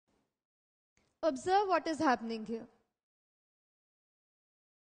Observe what is happening here.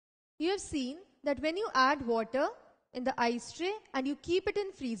 You have seen that when you add water in the ice tray and you keep it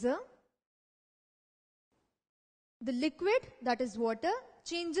in freezer, the liquid, that is water,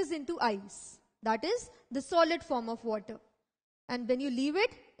 changes into ice. That is the solid form of water. And when you leave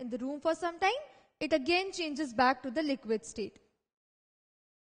it in the room for some time, it again changes back to the liquid state.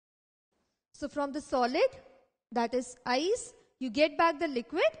 So from the solid, that is ice, you get back the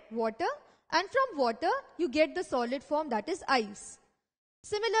liquid, water, and from water, you get the solid form, that is ice.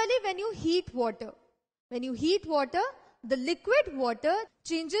 Similarly, when you heat water, the liquid water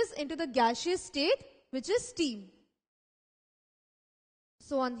changes into the gaseous state, which is steam.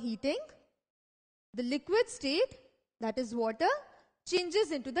 So on heating, the liquid state, that is water,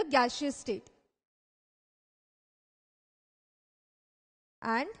 changes into the gaseous state.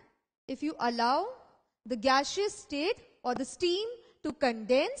 And if you allow the gaseous state or the steam to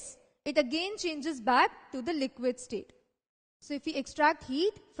condense, it again changes back to the liquid state. So if we extract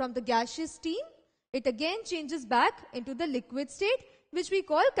heat from the gaseous steam, it again changes back into the liquid state, which we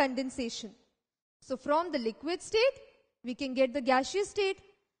call condensation. So from the liquid state, we can get the gaseous state,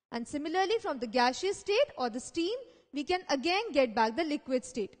 and similarly from the gaseous state or the steam, we can again get back the liquid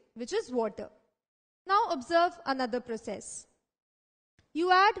state, which is water. Now observe another process.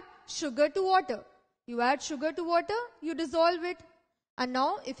 You add sugar to water. You dissolve it. And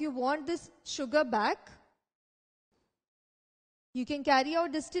now if you want this sugar back, you can carry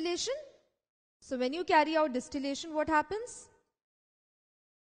out distillation. So when you carry out distillation, what happens?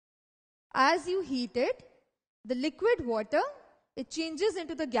 As you heat it, the liquid water, it changes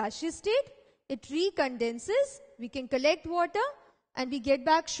into the gaseous state, it recondenses, we can collect water and we get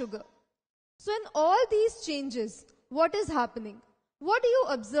back sugar. So in all these changes, what is happening? What do you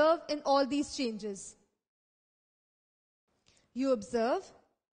observe in all these changes? You observe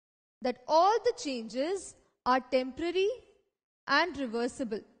that all the changes are temporary and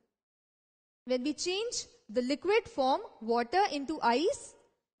reversible. When we change the liquid form, water, into ice,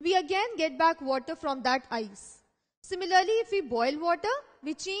 we again get back water from that ice. Similarly, if we boil water,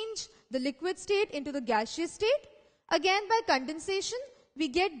 we change the liquid state into the gaseous state. Again, by condensation, we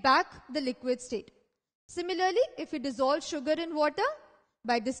get back the liquid state. Similarly, if we dissolve sugar in water,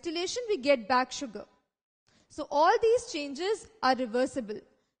 by distillation, we get back sugar. So all these changes are reversible.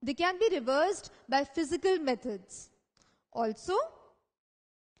 They can be reversed by physical methods. Also,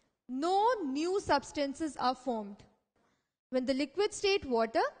 no new substances are formed. When the liquid state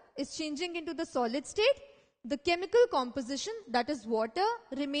water is changing into the solid state, the chemical composition, that is water,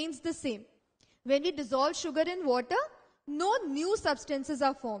 remains the same. When we dissolve sugar in water, no new substances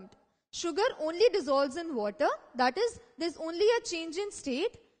are formed. Sugar only dissolves in water, that is, there's only a change in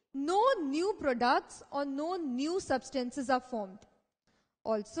state. No new products or no new substances are formed.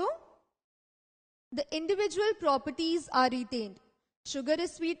 Also, the individual properties are retained. Sugar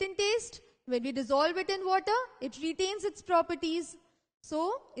is sweet in taste. When we dissolve it in water, it retains its properties.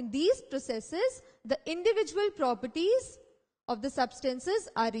 So, in these processes, the individual properties of the substances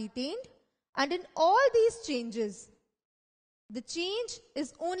are retained, and in all these changes, the change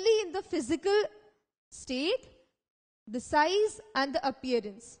is only in the physical state, the size and the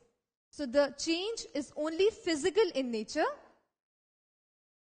appearance. So, the change is only physical in nature.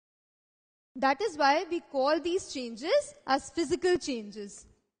 That is why we call these changes as physical changes.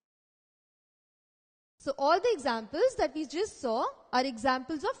 So all the examples that we just saw are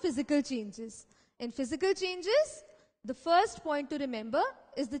examples of physical changes. In physical changes, the first point to remember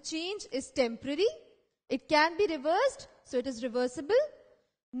is the change is temporary. It can be reversed, so it is reversible.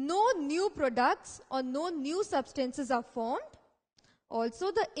 No new products or no new substances are formed.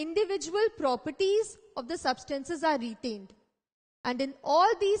 Also, the individual properties of the substances are retained. And in all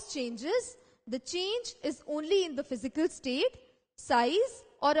these changes, the change is only in the physical state, size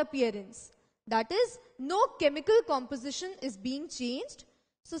or appearance. That is, no chemical composition is being changed.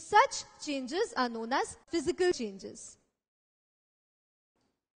 So such changes are known as physical changes.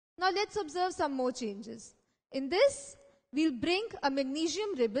 Now let's observe some more changes. In this, we'll bring a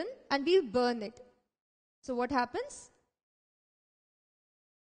magnesium ribbon and we'll burn it. So what happens?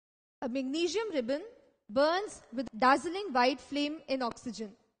 A magnesium ribbon burns with dazzling white flame in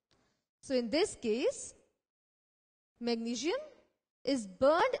oxygen. So in this case, magnesium is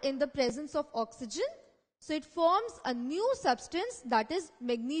burned in the presence of oxygen, so it forms a new substance, that is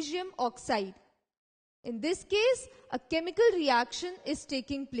magnesium oxide. In this case, a chemical reaction is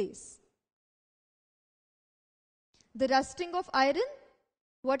taking place. The rusting of iron,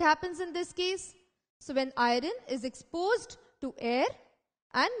 what happens in this case? So when iron is exposed to air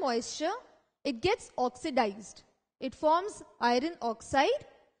and moisture, it gets oxidized. It forms iron oxide,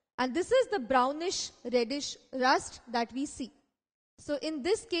 And this is the brownish reddish rust that we see. So in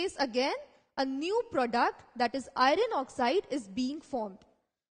this case again, a new product, that is iron oxide, is being formed.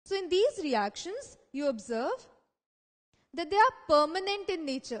 So in these reactions, you observe that they are permanent in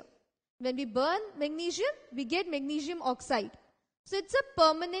nature. When we burn magnesium, we get magnesium oxide. So it's a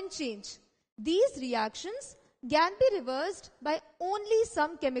permanent change. These reactions can be reversed by only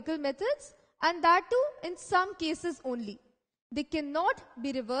some chemical methods, and that too in some cases only. They cannot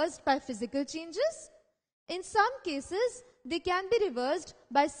be reversed by physical changes. In some cases, they can be reversed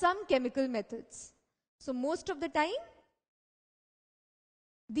by some chemical methods. So most of the time,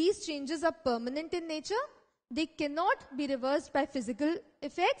 these changes are permanent in nature. They cannot be reversed by physical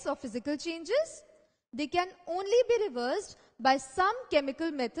effects or physical changes. They can only be reversed by some chemical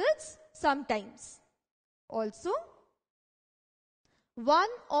methods sometimes. Also, one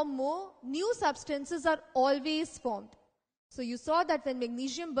or more new substances are always formed. So you saw that when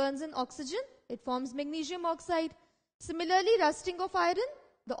magnesium burns in oxygen, it forms magnesium oxide. Similarly, rusting of iron,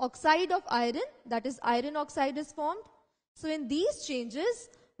 the oxide of iron, that is iron oxide, is formed. So in these changes,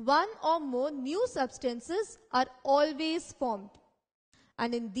 one or more new substances are always formed.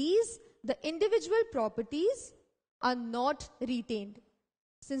 And in these, the individual properties are not retained.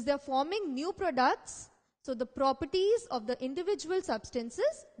 Since they are forming new products, so the properties of the individual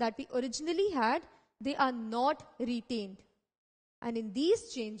substances that we originally had, they are not retained. And in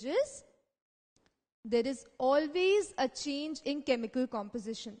these changes, there is always a change in chemical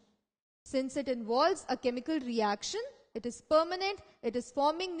composition. Since it involves a chemical reaction, it is permanent, it is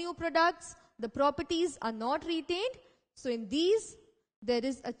forming new products, the properties are not retained. So in these, there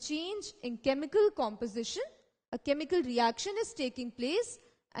is a change in chemical composition, a chemical reaction is taking place,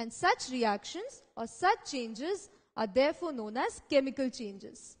 and such reactions or such changes are therefore known as chemical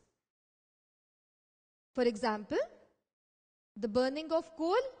changes. For example, the burning of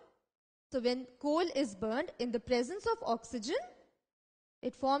coal. So when coal is burned in the presence of oxygen,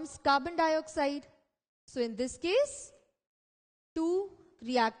 it forms carbon dioxide. So in this case, two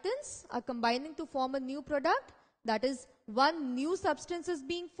reactants are combining to form a new product. That is, one new substance is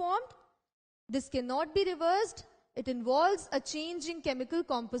being formed. This cannot be reversed. It involves a change in chemical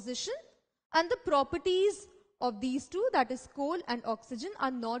composition, and the properties of these two, that is coal and oxygen,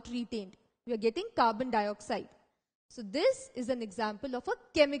 are not retained. We are getting carbon dioxide. So this is an example of a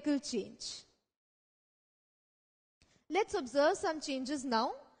chemical change. Let's observe some changes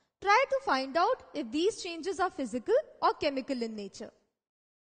now. Try to find out if these changes are physical or chemical in nature.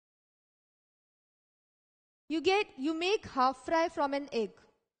 You make half fry from an egg.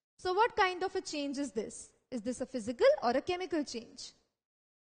 So what kind of a change is this? Is this a physical or a chemical change?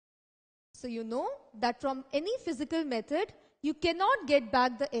 So you know that from any physical method, you cannot get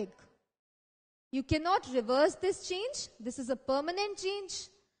back the egg. You cannot reverse this change. This is a permanent change.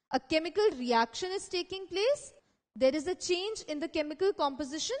 A chemical reaction is taking place. There is a change in the chemical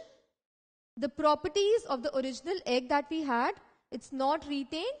composition. The properties of the original egg that we had, it's not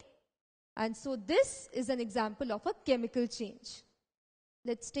retained. And so this is an example of a chemical change.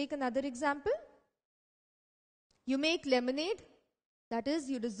 Let's take another example. You make lemonade. That is,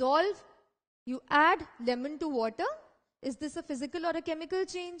 you add lemon to water. Is this a physical or a chemical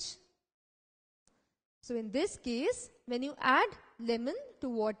change? So in this case, when you add lemon to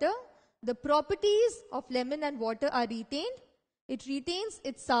water, the properties of lemon and water are retained. It retains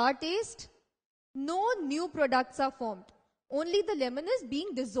its sour taste. No new products are formed. Only the lemon is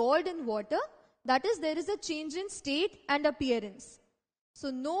being dissolved in water. That is, there is a change in state and appearance.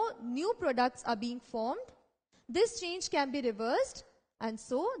 So no new products are being formed. This change can be reversed, and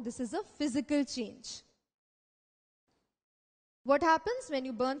so this is a physical change. What happens when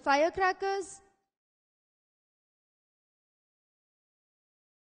you burn firecrackers?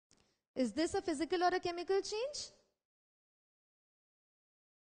 Is this a physical or a chemical change?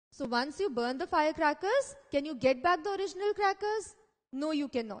 So once you burn the firecrackers, can you get back the original crackers? No, you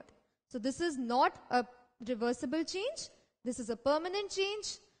cannot. So this is not a reversible change. This is a permanent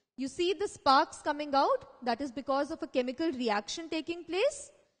change. You see the sparks coming out. That is because of a chemical reaction taking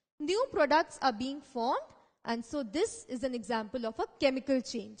place. New products are being formed, and so this is an example of a chemical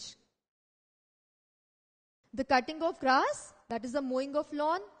change. The cutting of grass, that is the mowing of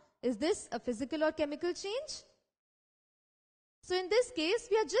lawn. Is this a physical or chemical change? So in this case,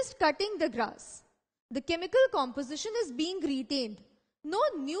 we are just cutting the grass. The chemical composition is being retained. No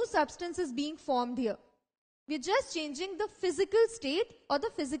new substance is being formed here. We are just changing the physical state or the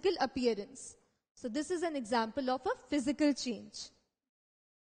physical appearance. So this is an example of a physical change.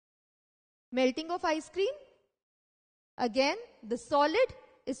 Melting of ice cream. Again, the solid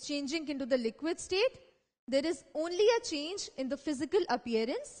is changing into the liquid state. There is only a change in the physical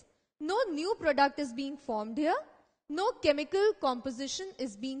appearance. No new product is being formed here. No chemical composition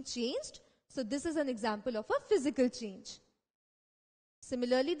is being changed. So this is an example of a physical change.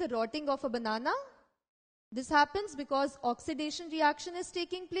 Similarly, the rotting of a banana. This happens because oxidation reaction is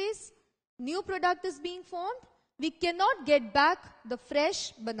taking place. New product is being formed. We cannot get back the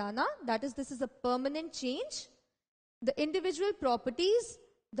fresh banana. That is, this is a permanent change. The individual properties,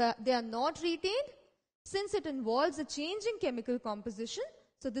 they are not retained since it involves a change in chemical composition.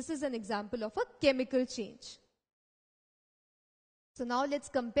 So this is an example of a chemical change. So now let's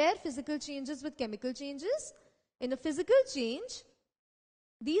compare physical changes with chemical changes. In a physical change,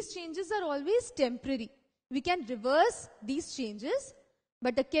 these changes are always temporary. We can reverse these changes,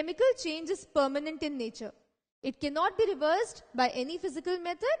 but a chemical change is permanent in nature. It cannot be reversed by any physical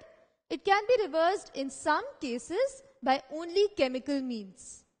method. It can be reversed in some cases by only chemical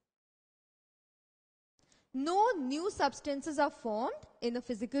means. No new substances are formed in a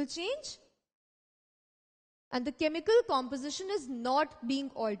physical change, and the chemical composition is not being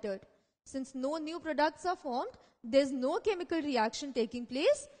altered. Since no new products are formed, there is no chemical reaction taking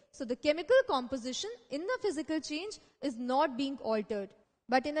place. So the chemical composition in the physical change is not being altered.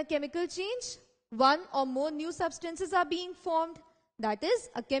 But in a chemical change, one or more new substances are being formed. That is,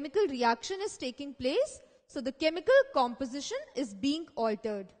 a chemical reaction is taking place. So the chemical composition is being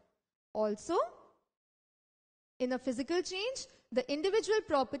altered. Also, in a physical change, the individual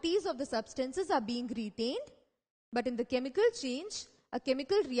properties of the substances are being retained. But in the chemical change, a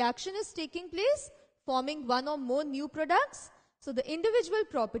chemical reaction is taking place, forming one or more new products. So the individual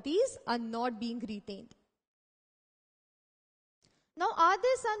properties are not being retained. Now, are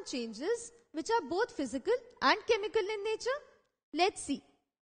there some changes which are both physical and chemical in nature? Let's see.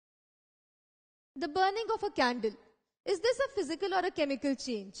 The burning of a candle. Is this a physical or a chemical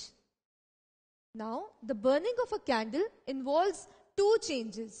change? Now, the burning of a candle involves two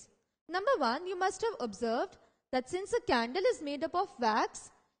changes. Number one, you must have observed that since a candle is made up of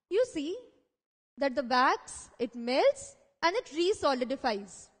wax, you see that the wax, it melts and it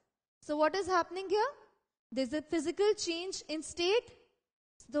resolidifies. So what is happening here? There's a physical change in state.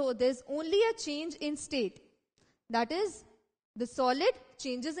 So there's only a change in state. That is, the solid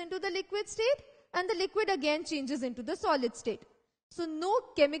changes into the liquid state and the liquid again changes into the solid state. So no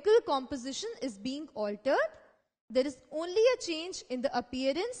chemical composition is being altered. There is only a change in the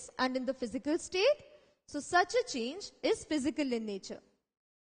appearance and in the physical state. So such a change is physical in nature.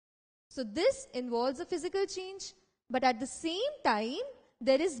 So this involves a physical change, but at the same time,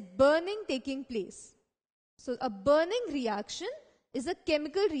 there is burning taking place. So a burning reaction is a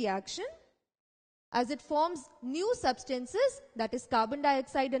chemical reaction as it forms new substances, that is carbon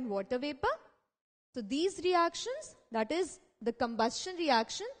dioxide and water vapor. So these reactions, that is the combustion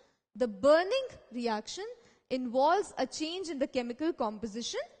reaction, the burning reaction involves a change in the chemical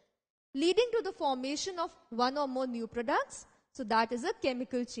composition leading to the formation of one or more new products. So that is a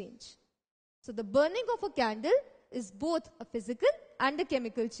chemical change. So the burning of a candle is both a physical and a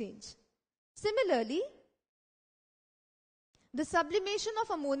chemical change. Similarly, the sublimation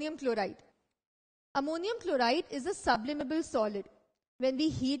of ammonium chloride. Ammonium chloride is a sublimable solid. When we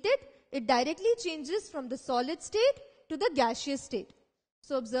heat it, it directly changes from the solid state to the gaseous state.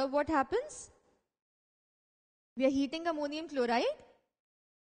 So observe what happens. We are heating ammonium chloride.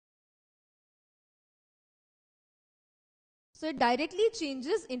 So it directly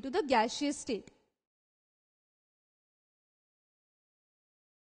changes into the gaseous state.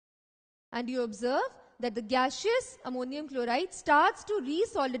 And you observe that the gaseous ammonium chloride starts to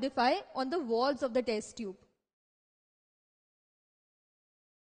re-solidify on the walls of the test tube.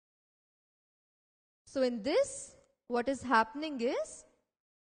 So in this, what is happening is,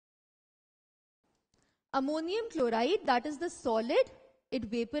 ammonium chloride, that is the solid, it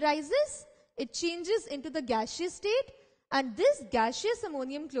vaporizes, it changes into the gaseous state, and this gaseous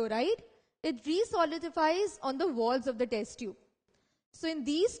ammonium chloride, it re-solidifies on the walls of the test tube. So in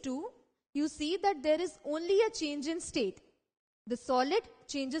these two, you see that there is only a change in state. The solid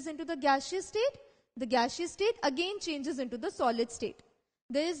changes into the gaseous state again changes into the solid state.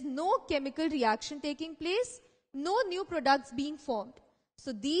 There is no chemical reaction taking place, no new products being formed.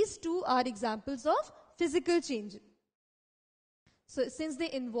 So these two are examples of physical change. So since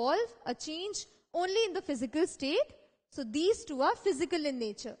they involve a change only in the physical state, so these two are physical in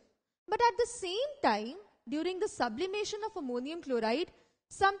nature. But at the same time, during the sublimation of ammonium chloride,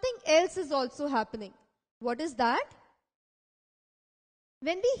 something else is also happening. What is that?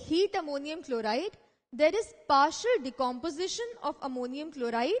 When we heat ammonium chloride, there is partial decomposition of ammonium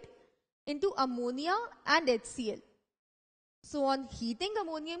chloride into ammonia and HCl. So on heating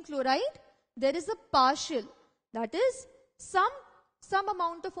ammonium chloride, there is a partial, that is, some some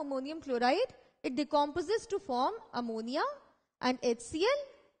amount of ammonium chloride, it decomposes to form ammonia and HCl,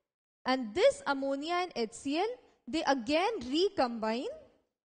 and this ammonia and HCl, they again recombine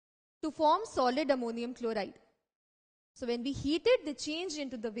to form solid ammonium chloride. So when we heat it, they change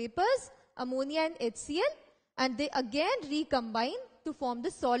into the vapors, ammonia and HCl, and they again recombine to form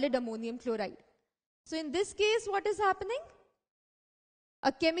the solid ammonium chloride. So in this case, what is happening?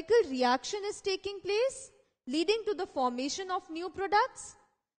 A chemical reaction is taking place, leading to the formation of new products.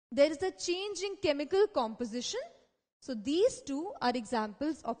 There is a change in chemical composition. So these two are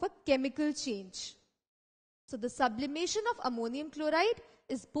examples of a chemical change. So the sublimation of ammonium chloride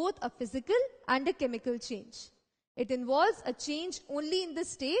is both a physical and a chemical change. It involves a change only in the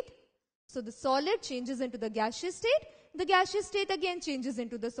state. So the solid changes into the gaseous state. The gaseous state again changes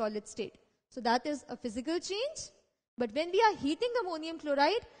into the solid state. So that is a physical change. But when we are heating ammonium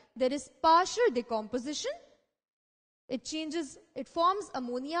chloride, there is partial decomposition. It forms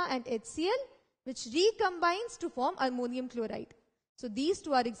ammonia and HCl, which recombines to form ammonium chloride. So these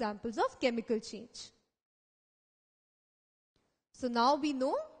two are examples of chemical change. So now we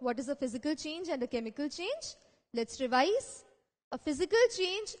know what is a physical change and a chemical change. Let's revise. A physical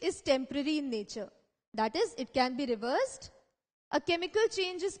change is temporary in nature. That is, it can be reversed. A chemical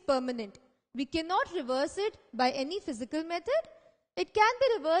change is permanent. We cannot reverse it by any physical method. It can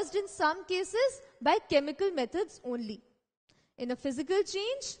be reversed in some cases by chemical methods only. In a physical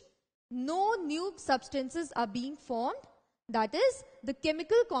change, no new substances are being formed. That is, the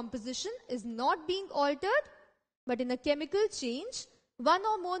chemical composition is not being altered. But in a chemical change, one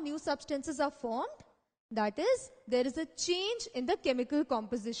or more new substances are formed. That is, there is a change in the chemical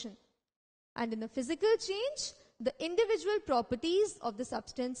composition. And in a physical change, the individual properties of the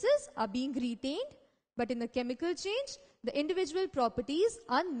substances are being retained. But in a chemical change, the individual properties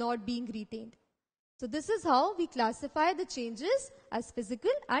are not being retained. So this is how we classify the changes as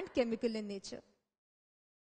physical and chemical in nature.